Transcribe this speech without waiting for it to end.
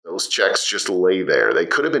those checks just lay there. They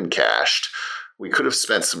could have been cashed. We could have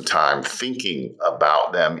spent some time thinking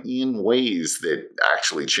about them in ways that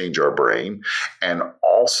actually change our brain and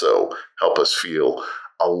also help us feel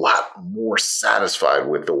a lot more satisfied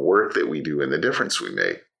with the work that we do and the difference we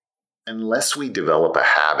make. Unless we develop a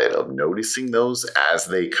habit of noticing those as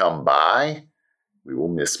they come by, we will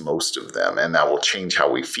miss most of them, and that will change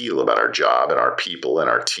how we feel about our job and our people and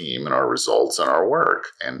our team and our results and our work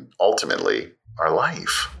and ultimately our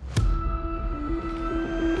life.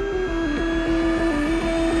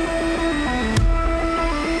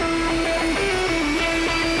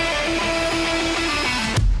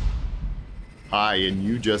 Hi, and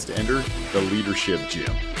you just entered the Leadership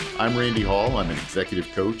Gym. I'm Randy Hall. I'm an executive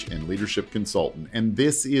coach and leadership consultant, and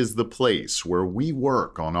this is the place where we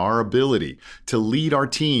work on our ability to lead our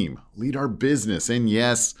team, lead our business, and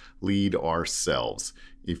yes, lead ourselves.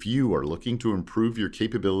 If you are looking to improve your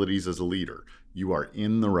capabilities as a leader, you are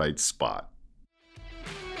in the right spot.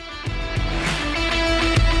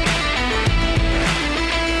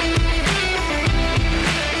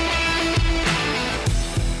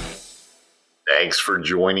 Thanks for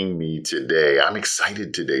joining me today. I'm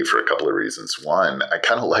excited today for a couple of reasons. One, I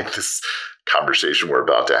kind of like this conversation we're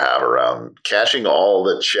about to have around cashing all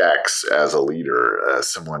the checks as a leader.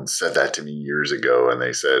 Someone said that to me years ago, and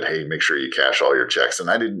they said, hey, make sure you cash all your checks. And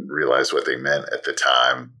I didn't realize what they meant at the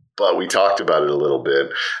time, but we talked about it a little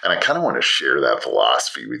bit. And I kind of want to share that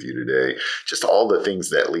philosophy with you today. Just all the things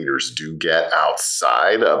that leaders do get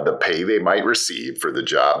outside of the pay they might receive for the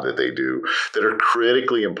job that they do that are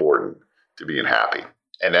critically important to being happy.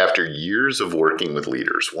 And after years of working with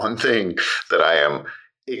leaders, one thing that I am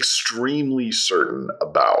extremely certain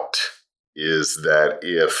about is that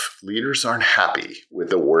if leaders aren't happy with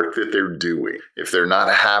the work that they're doing, if they're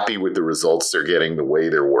not happy with the results they're getting, the way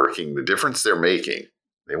they're working, the difference they're making,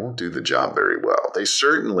 they won't do the job very well. They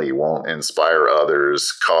certainly won't inspire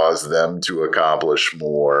others, cause them to accomplish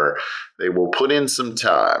more. They will put in some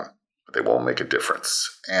time, they won't make a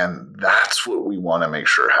difference. And that's what we want to make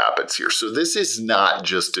sure happens here. So this is not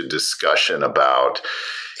just a discussion about,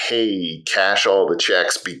 hey, cash all the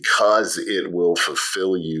checks because it will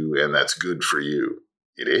fulfill you and that's good for you.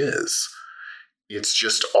 It is. It's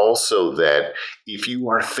just also that if you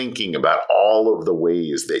are thinking about all of the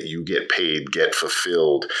ways that you get paid, get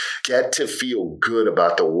fulfilled, get to feel good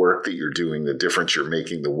about the work that you're doing, the difference you're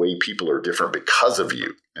making, the way people are different because of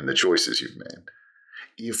you and the choices you've made.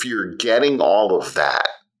 If you're getting all of that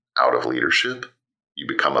out of leadership, you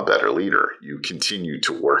become a better leader. You continue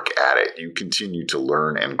to work at it. You continue to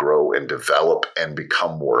learn and grow and develop and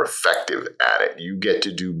become more effective at it. You get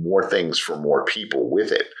to do more things for more people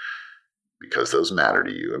with it because those matter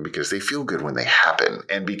to you and because they feel good when they happen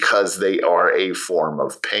and because they are a form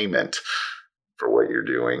of payment for what you're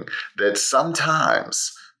doing that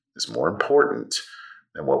sometimes is more important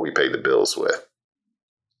than what we pay the bills with.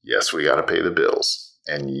 Yes, we got to pay the bills.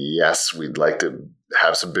 And yes, we'd like to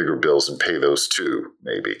have some bigger bills and pay those too,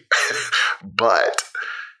 maybe. But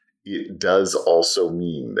it does also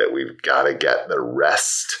mean that we've got to get the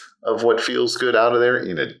rest of what feels good out of there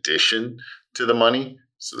in addition to the money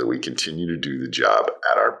so that we continue to do the job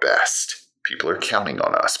at our best. People are counting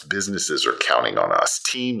on us. Businesses are counting on us.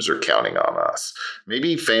 Teams are counting on us.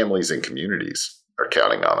 Maybe families and communities are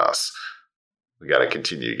counting on us. We got to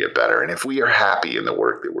continue to get better. And if we are happy in the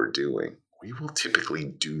work that we're doing, we will typically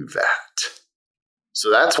do that. So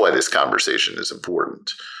that's why this conversation is important.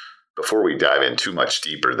 Before we dive in too much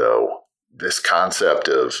deeper, though, this concept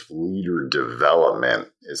of leader development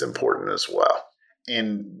is important as well.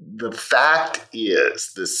 And the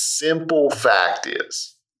simple fact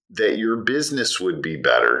is that your business would be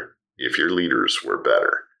better if your leaders were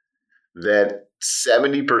better. That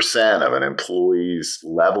 70% of an employee's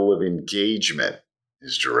level of engagement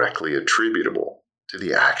is directly attributable to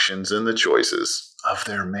the actions and the choices of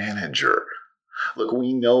their manager. Look,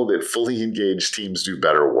 we know that fully engaged teams do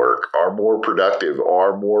better work, are more productive,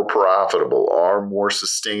 are more profitable, are more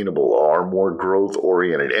sustainable, are more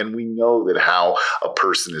growth-oriented. And we know that how a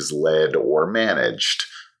person is led or managed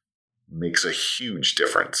makes a huge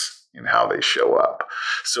difference in how they show up.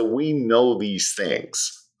 So we know these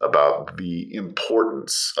things about the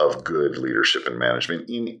importance of good leadership and management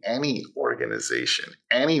in any organization,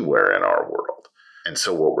 anywhere in our world. And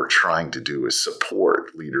so what we're trying to do is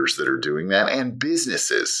support leaders that are doing that and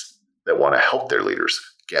businesses that want to help their leaders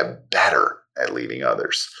get better at leading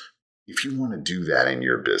others. If you want to do that in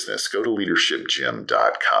your business, go to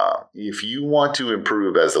leadershipgym.com. If you want to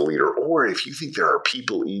improve as a leader, or if you think there are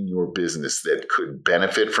people in your business that could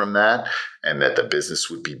benefit from that and that the business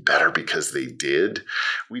would be better because they did,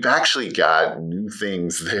 we've actually got new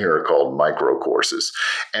things there called micro courses.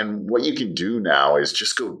 And what you can do now is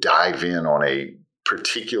just go dive in on a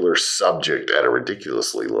particular subject at a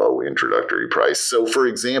ridiculously low introductory price. So for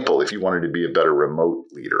example, if you wanted to be a better remote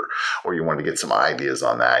leader or you wanted to get some ideas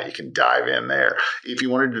on that, you can dive in there. If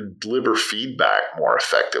you wanted to deliver feedback more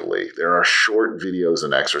effectively, there are short videos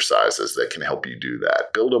and exercises that can help you do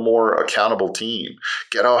that. Build a more accountable team.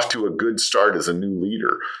 Get off to a good start as a new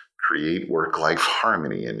leader. Create work-life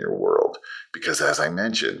harmony in your world. Because as I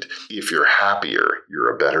mentioned, if you're happier,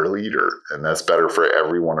 you're a better leader, and that's better for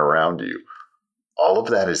everyone around you. All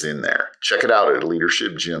of that is in there. Check it out at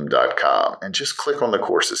leadershipgym.com and just click on the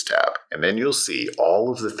courses tab. And then you'll see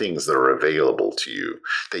all of the things that are available to you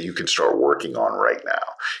that you can start working on right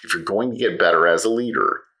now. If you're going to get better as a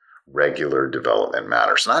leader, regular development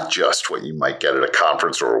matters. Not just what you might get at a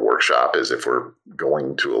conference or a workshop, as if we're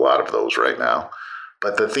going to a lot of those right now,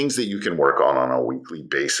 but the things that you can work on a weekly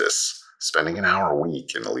basis. Spending an hour a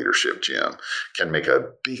week in the Leadership Gym can make a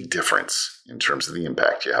big difference in terms of the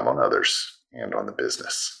impact you have on others and on the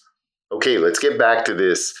business. Okay, let's get back to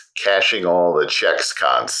this cashing all the checks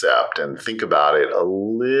concept and think about it a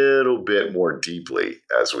little bit more deeply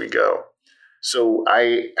as we go. So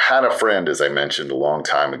I had a friend, as I mentioned a long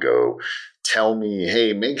time ago, tell me,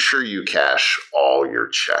 hey, make sure you cash all your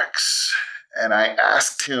checks. And I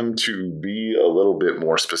asked him to be a little bit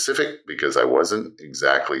more specific because I wasn't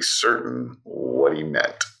exactly certain what he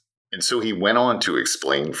meant. And so he went on to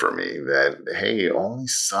explain for me that, hey, only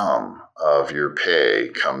some of your pay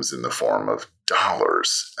comes in the form of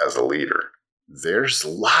dollars as a leader. There's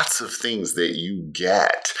lots of things that you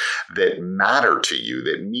get that matter to you,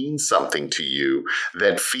 that mean something to you,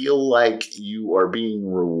 that feel like you are being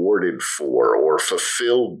rewarded for or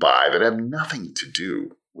fulfilled by, that have nothing to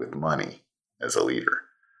do with money as a leader.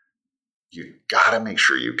 You got to make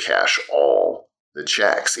sure you cash all the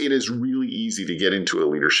checks. It is really easy to get into a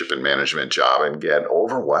leadership and management job and get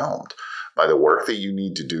overwhelmed by the work that you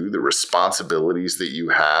need to do, the responsibilities that you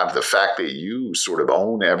have, the fact that you sort of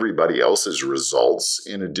own everybody else's results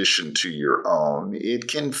in addition to your own. It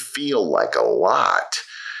can feel like a lot.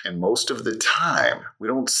 And most of the time, we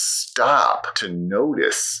don't stop to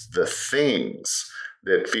notice the things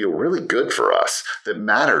that feel really good for us, that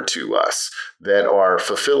matter to us, that are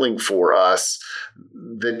fulfilling for us,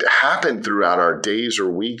 that happen throughout our days or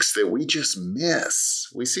weeks that we just miss.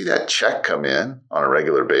 We see that check come in on a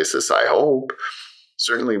regular basis, I hope.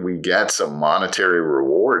 Certainly we get some monetary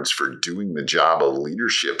rewards for doing the job of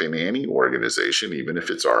leadership in any organization, even if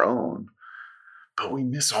it's our own. But we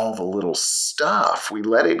miss all the little stuff. We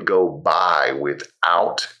let it go by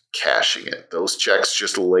without cashing it. Those checks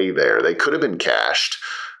just lay there. They could have been cashed.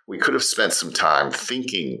 We could have spent some time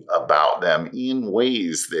thinking about them in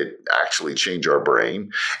ways that actually change our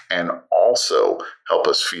brain and also help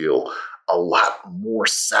us feel a lot more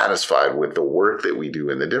satisfied with the work that we do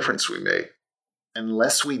and the difference we make.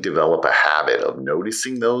 Unless we develop a habit of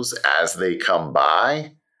noticing those as they come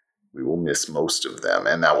by, we will miss most of them,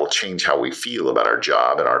 and that will change how we feel about our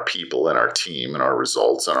job and our people and our team and our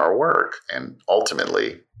results and our work, and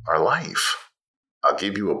ultimately, our life. I'll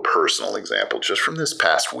give you a personal example. Just from this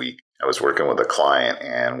past week, I was working with a client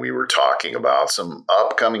and we were talking about some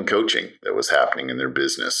upcoming coaching that was happening in their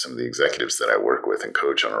business, some of the executives that I work with and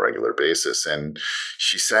coach on a regular basis. And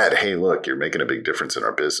she said, hey, look, you're making a big difference in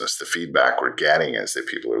our business. The feedback we're getting is that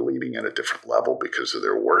people are leading at a different level because of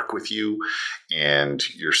their work with you, and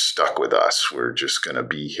you're stuck with us. We're just going to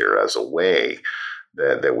be here as a way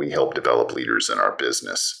that we help develop leaders in our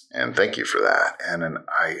business. And thank you for that. And then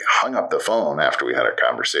I hung up the phone after we had our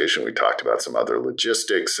conversation. We talked about some other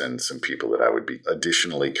logistics and some people that I would be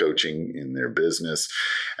additionally coaching in their business.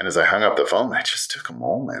 And as I hung up the phone, I just took a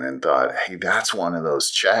moment and thought, hey, that's one of those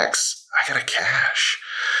checks I got to cash.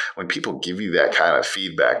 When people give you that kind of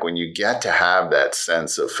feedback, when you get to have that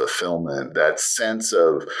sense of fulfillment, that sense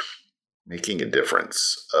of making a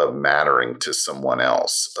difference, of mattering to someone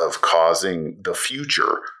else, of causing the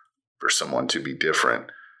future for someone to be different,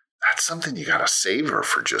 that's something you got to savor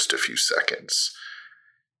for just a few seconds.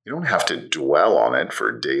 You don't have to dwell on it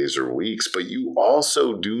for days or weeks, but you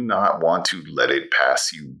also do not want to let it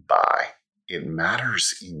pass you by. It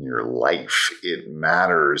matters in your life. It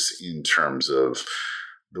matters in terms of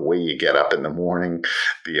the way you get up in the morning,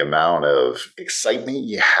 the amount of excitement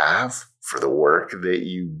you have for the work that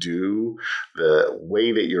you do, the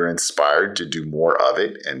way that you're inspired to do more of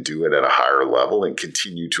it and do it at a higher level and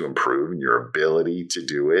continue to improve in your ability to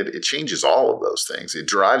do it. It changes all of those things. It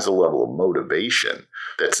drives a level of motivation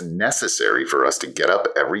that's necessary for us to get up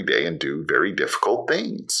every day and do very difficult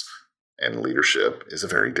things. And leadership is a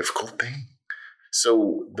very difficult thing.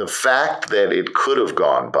 So the fact that it could have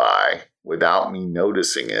gone by without me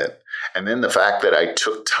noticing it, and then the fact that I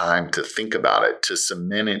took time to think about it, to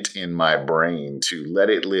cement it in my brain, to let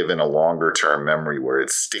it live in a longer term memory where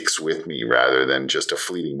it sticks with me rather than just a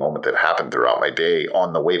fleeting moment that happened throughout my day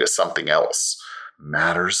on the way to something else,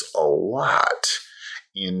 matters a lot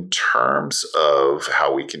in terms of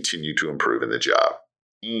how we continue to improve in the job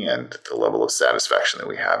and the level of satisfaction that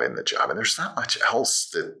we have in the job. And there's not much else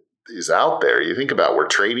that is out there. You think about, we're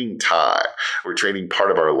trading time, we're trading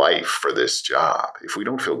part of our life for this job. If we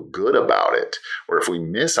don't feel good about it, or if we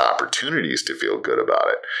miss opportunities to feel good about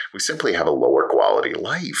it, we simply have a lower quality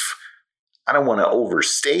life. I don't want to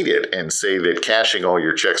overstate it and say that cashing all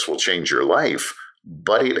your checks will change your life,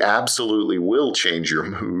 but it absolutely will change your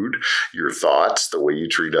mood, your thoughts, the way you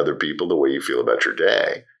treat other people, the way you feel about your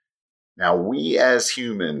day. Now, we as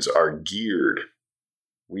humans are geared,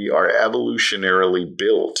 we are evolutionarily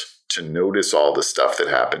built to notice all the stuff that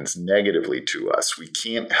happens negatively to us. We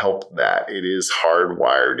can't help that. It is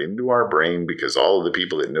hardwired into our brain because all of the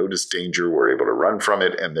people that noticed danger were able to run from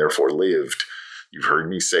it and therefore lived. You've heard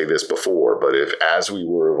me say this before, but if as we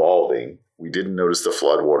were evolving, we didn't notice the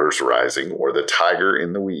floodwaters rising or the tiger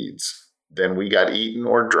in the weeds, then we got eaten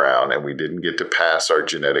or drowned and we didn't get to pass our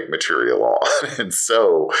genetic material on. And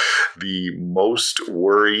so the most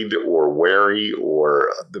worried or wary or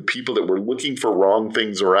the people that were looking for wrong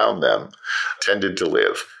things around them tended to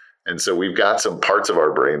live. And so we've got some parts of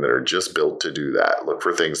our brain that are just built to do that. Look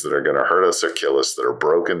for things that are going to hurt us or kill us, that are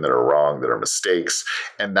broken, that are wrong, that are mistakes.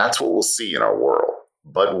 And that's what we'll see in our world.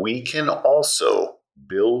 But we can also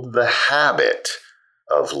build the habit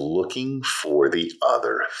of looking for the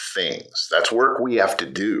other things. That's work we have to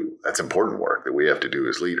do. That's important work that we have to do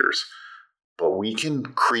as leaders. But we can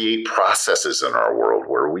create processes in our world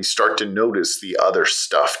where we start to notice the other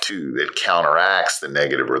stuff too that counteracts the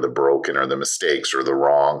negative or the broken or the mistakes or the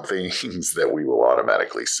wrong things that we will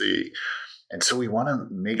automatically see. And so we want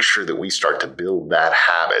to make sure that we start to build that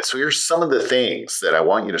habit. So here's some of the things that I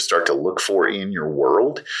want you to start to look for in your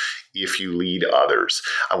world if you lead others.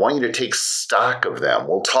 I want you to take stock of them.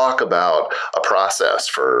 We'll talk about a process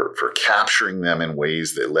for capturing them in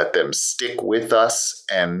ways that let them stick with us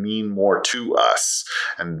and mean more to us.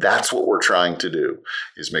 And that's what we're trying to do,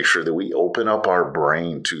 is make sure that we open up our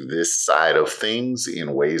brain to this side of things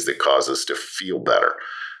in ways that cause us to feel better,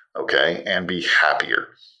 okay, and be happier.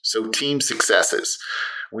 So team successes.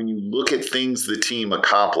 When you look at things the team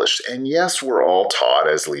accomplished, and yes, we're all taught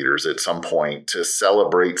as leaders at some point to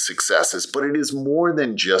celebrate successes, but it is more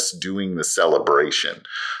than just doing the celebration.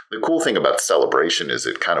 The cool thing about the celebration is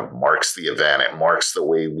it kind of marks the event. It marks the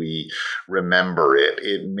way we remember it.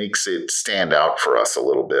 It makes it stand out for us a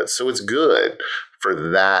little bit. So it's good for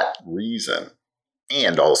that reason,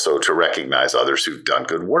 and also to recognize others who've done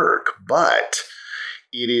good work. But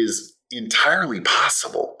it is entirely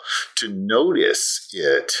possible to notice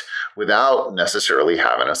it without necessarily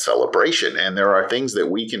having a celebration. And there are things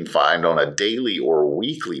that we can find on a daily or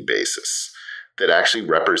weekly basis that actually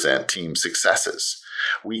represent team successes.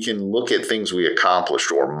 We can look at things we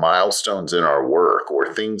accomplished or milestones in our work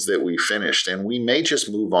or things that we finished, and we may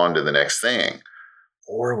just move on to the next thing.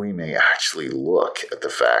 Or we may actually look at the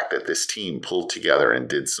fact that this team pulled together and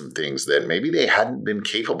did some things that maybe they hadn't been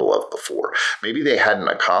capable of before. Maybe they hadn't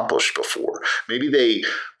accomplished before. Maybe they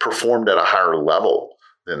performed at a higher level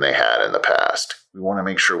than they had in the past. We want to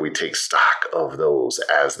make sure we take stock of those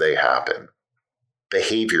as they happen.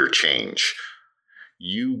 Behavior change.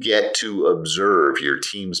 You get to observe your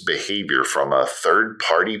team's behavior from a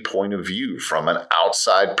third-party point of view, from an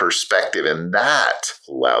outside perspective, and that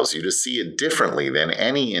allows you to see it differently than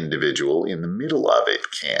any individual in the middle of it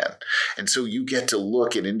can. And so you get to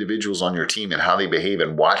look at individuals on your team and how they behave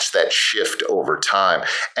and watch that shift over time.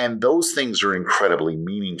 And those things are incredibly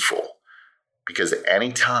meaningful because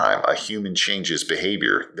anytime a human changes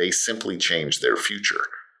behavior, they simply change their future.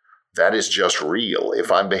 That is just real.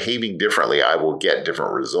 If I'm behaving differently, I will get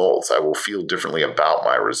different results. I will feel differently about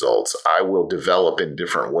my results. I will develop in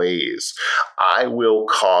different ways. I will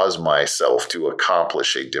cause myself to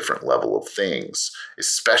accomplish a different level of things,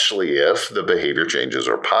 especially if the behavior changes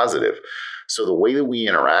are positive. So the way that we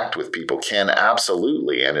interact with people can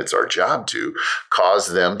absolutely, and it's our job to, cause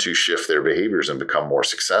them to shift their behaviors and become more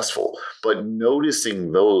successful. But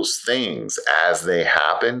noticing those things as they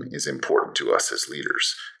happen is important to us as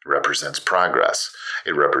leaders. It represents progress.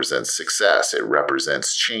 It represents success. It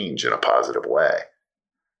represents change in a positive way.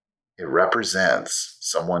 It represents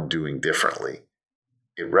someone doing differently.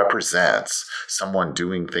 It represents someone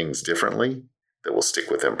doing things differently that will stick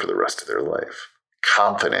with them for the rest of their life.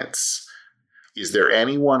 Confidence. Is there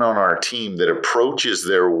anyone on our team that approaches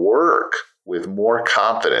their work with more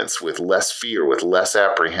confidence, with less fear, with less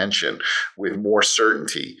apprehension, with more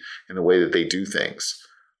certainty in the way that they do things?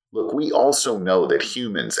 Look, we also know that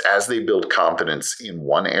humans, as they build confidence in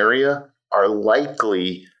one area, are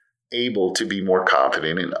likely able to be more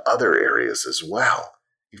confident in other areas as well.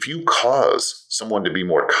 If you cause someone to be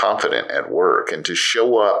more confident at work and to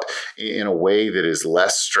show up in a way that is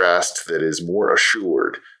less stressed, that is more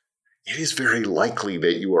assured, it is very likely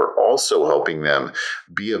that you are also helping them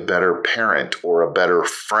be a better parent or a better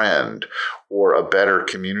friend or a better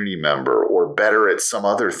community member or better at some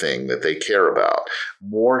other thing that they care about.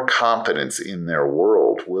 More confidence in their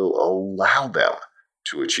world will allow them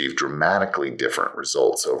to achieve dramatically different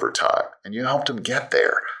results over time. And you helped them get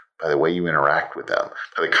there by the way you interact with them,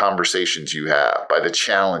 by the conversations you have, by the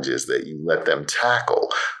challenges that you let them tackle,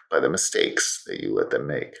 by the mistakes that you let them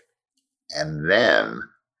make. And then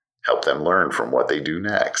help them learn from what they do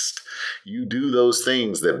next. You do those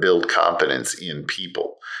things that build confidence in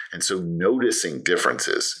people. And so noticing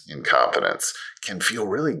differences in confidence can feel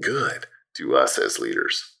really good to us as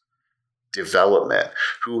leaders. Development.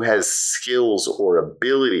 Who has skills or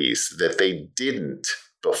abilities that they didn't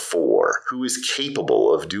before? Who is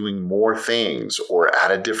capable of doing more things or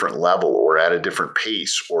at a different level or at a different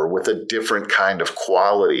pace or with a different kind of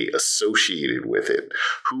quality associated with it?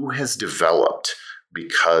 Who has developed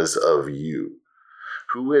because of you?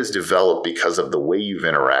 Who has developed because of the way you've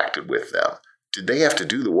interacted with them? Did they have to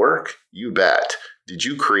do the work? You bet. Did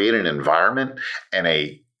you create an environment and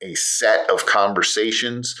a set of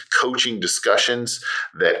conversations, coaching discussions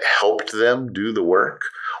that helped them do the work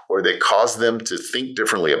or that caused them to think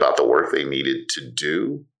differently about the work they needed to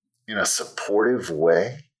do in a supportive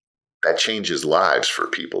way? That changes lives for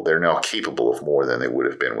people. They're now capable of more than they would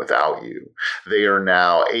have been without you. They are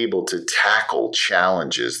now able to tackle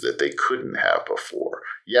challenges that they couldn't have before.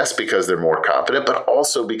 Yes, because they're more confident, but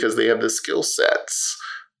also because they have the skill sets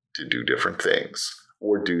to do different things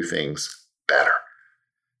or do things better.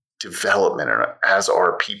 Development, and as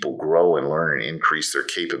our people grow and learn and increase their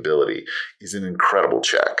capability, is an incredible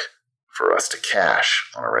check for us to cash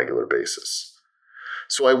on a regular basis.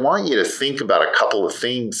 So I want you to think about a couple of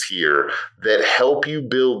things here that help you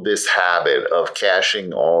build this habit of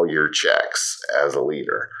cashing all your checks as a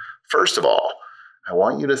leader. First of all, I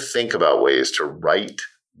want you to think about ways to write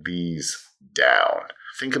these down.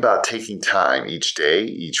 Think about taking time each day,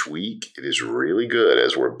 each week. It is really good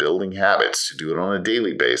as we're building habits to do it on a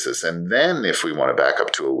daily basis. And then if we want to back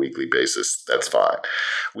up to a weekly basis, that's fine.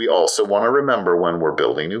 We also want to remember when we're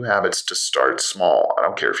building new habits to start small. I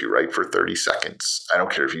don't care if you write for 30 seconds. I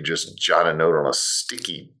don't care if you just jot a note on a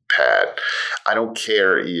sticky pad. I don't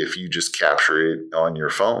care if you just capture it on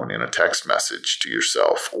your phone in a text message to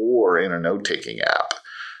yourself or in a note-taking app.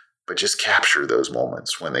 But just capture those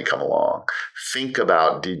moments when they come along. Think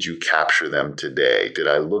about, did you capture them today? Did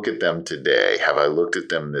I look at them today? Have I looked at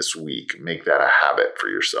them this week? Make that a habit for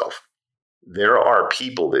yourself. There are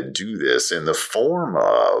people that do this in the form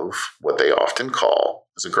of what they often call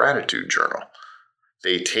as a gratitude journal.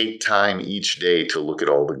 They take time each day to look at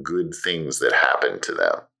all the good things that happened to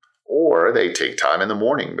them. Or they take time in the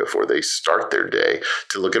morning before they start their day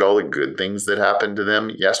to look at all the good things that happened to them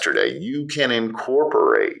yesterday. You can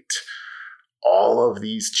incorporate all of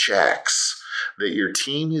these checks that your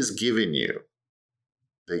team has given you,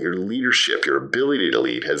 that your leadership, your ability to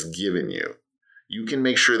lead has given you. You can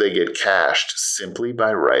make sure they get cashed simply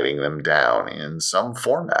by writing them down in some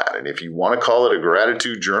format. And if you want to call it a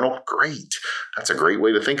gratitude journal, great. That's a great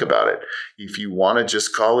way to think about it. If you want to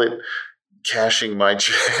just call it cashing my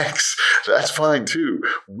checks, that's fine too.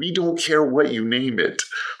 We don't care what you name it.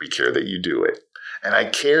 We care that you do it. And I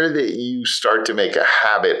care that you start to make a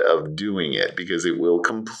habit of doing it because it will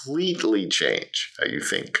completely change how you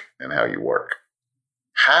think and how you work.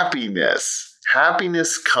 Happiness.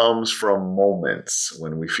 Happiness comes from moments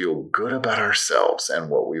when we feel good about ourselves and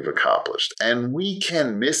what we've accomplished. And we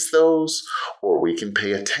can miss those or we can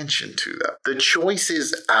pay attention to them. The choice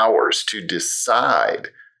is ours to decide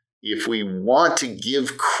if we want to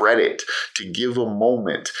give credit, to give a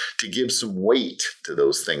moment, to give some weight to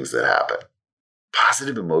those things that happen.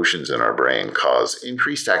 Positive emotions in our brain cause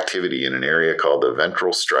increased activity in an area called the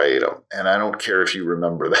ventral striatum. And I don't care if you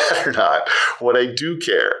remember that or not. What I do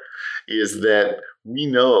care is that we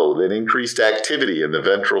know that increased activity in the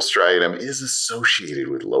ventral striatum is associated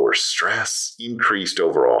with lower stress, increased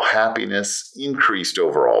overall happiness, increased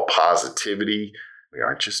overall positivity. We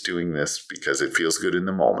aren't just doing this because it feels good in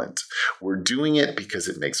the moment. We're doing it because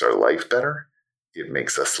it makes our life better. It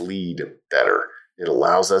makes us lead better. It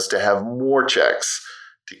allows us to have more checks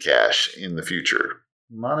to cash in the future,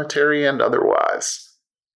 monetary and otherwise.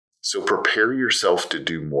 So prepare yourself to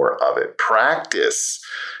do more of it. Practice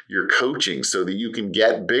your coaching so that you can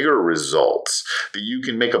get bigger results, that you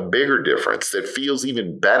can make a bigger difference that feels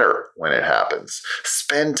even better when it happens.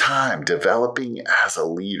 Spend time developing as a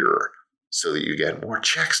leader so that you get more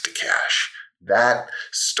checks to cash. That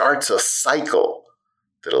starts a cycle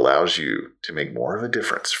that allows you to make more of a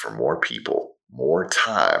difference for more people, more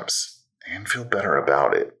times, and feel better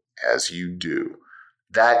about it as you do.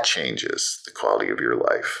 That changes the quality of your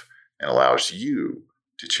life and allows you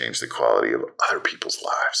to change the quality of other people's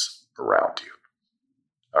lives around you.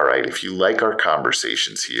 All right, if you like our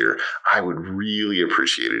conversations here, I would really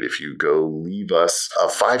appreciate it if you go leave us a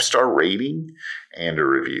 5-star rating and a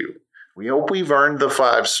review. We hope we've earned the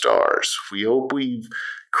 5 stars. We hope we've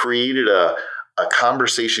created a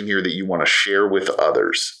conversation here that you want to share with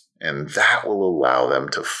others, and that will allow them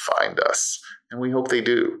to find us. And we hope they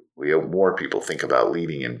do. We hope more people think about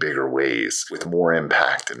leading in bigger ways with more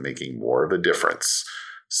impact and making more of a difference.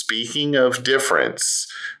 Speaking of difference,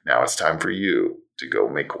 now it's time for you to go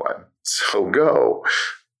make one. So go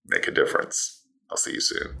make a difference. I'll see you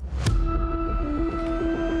soon.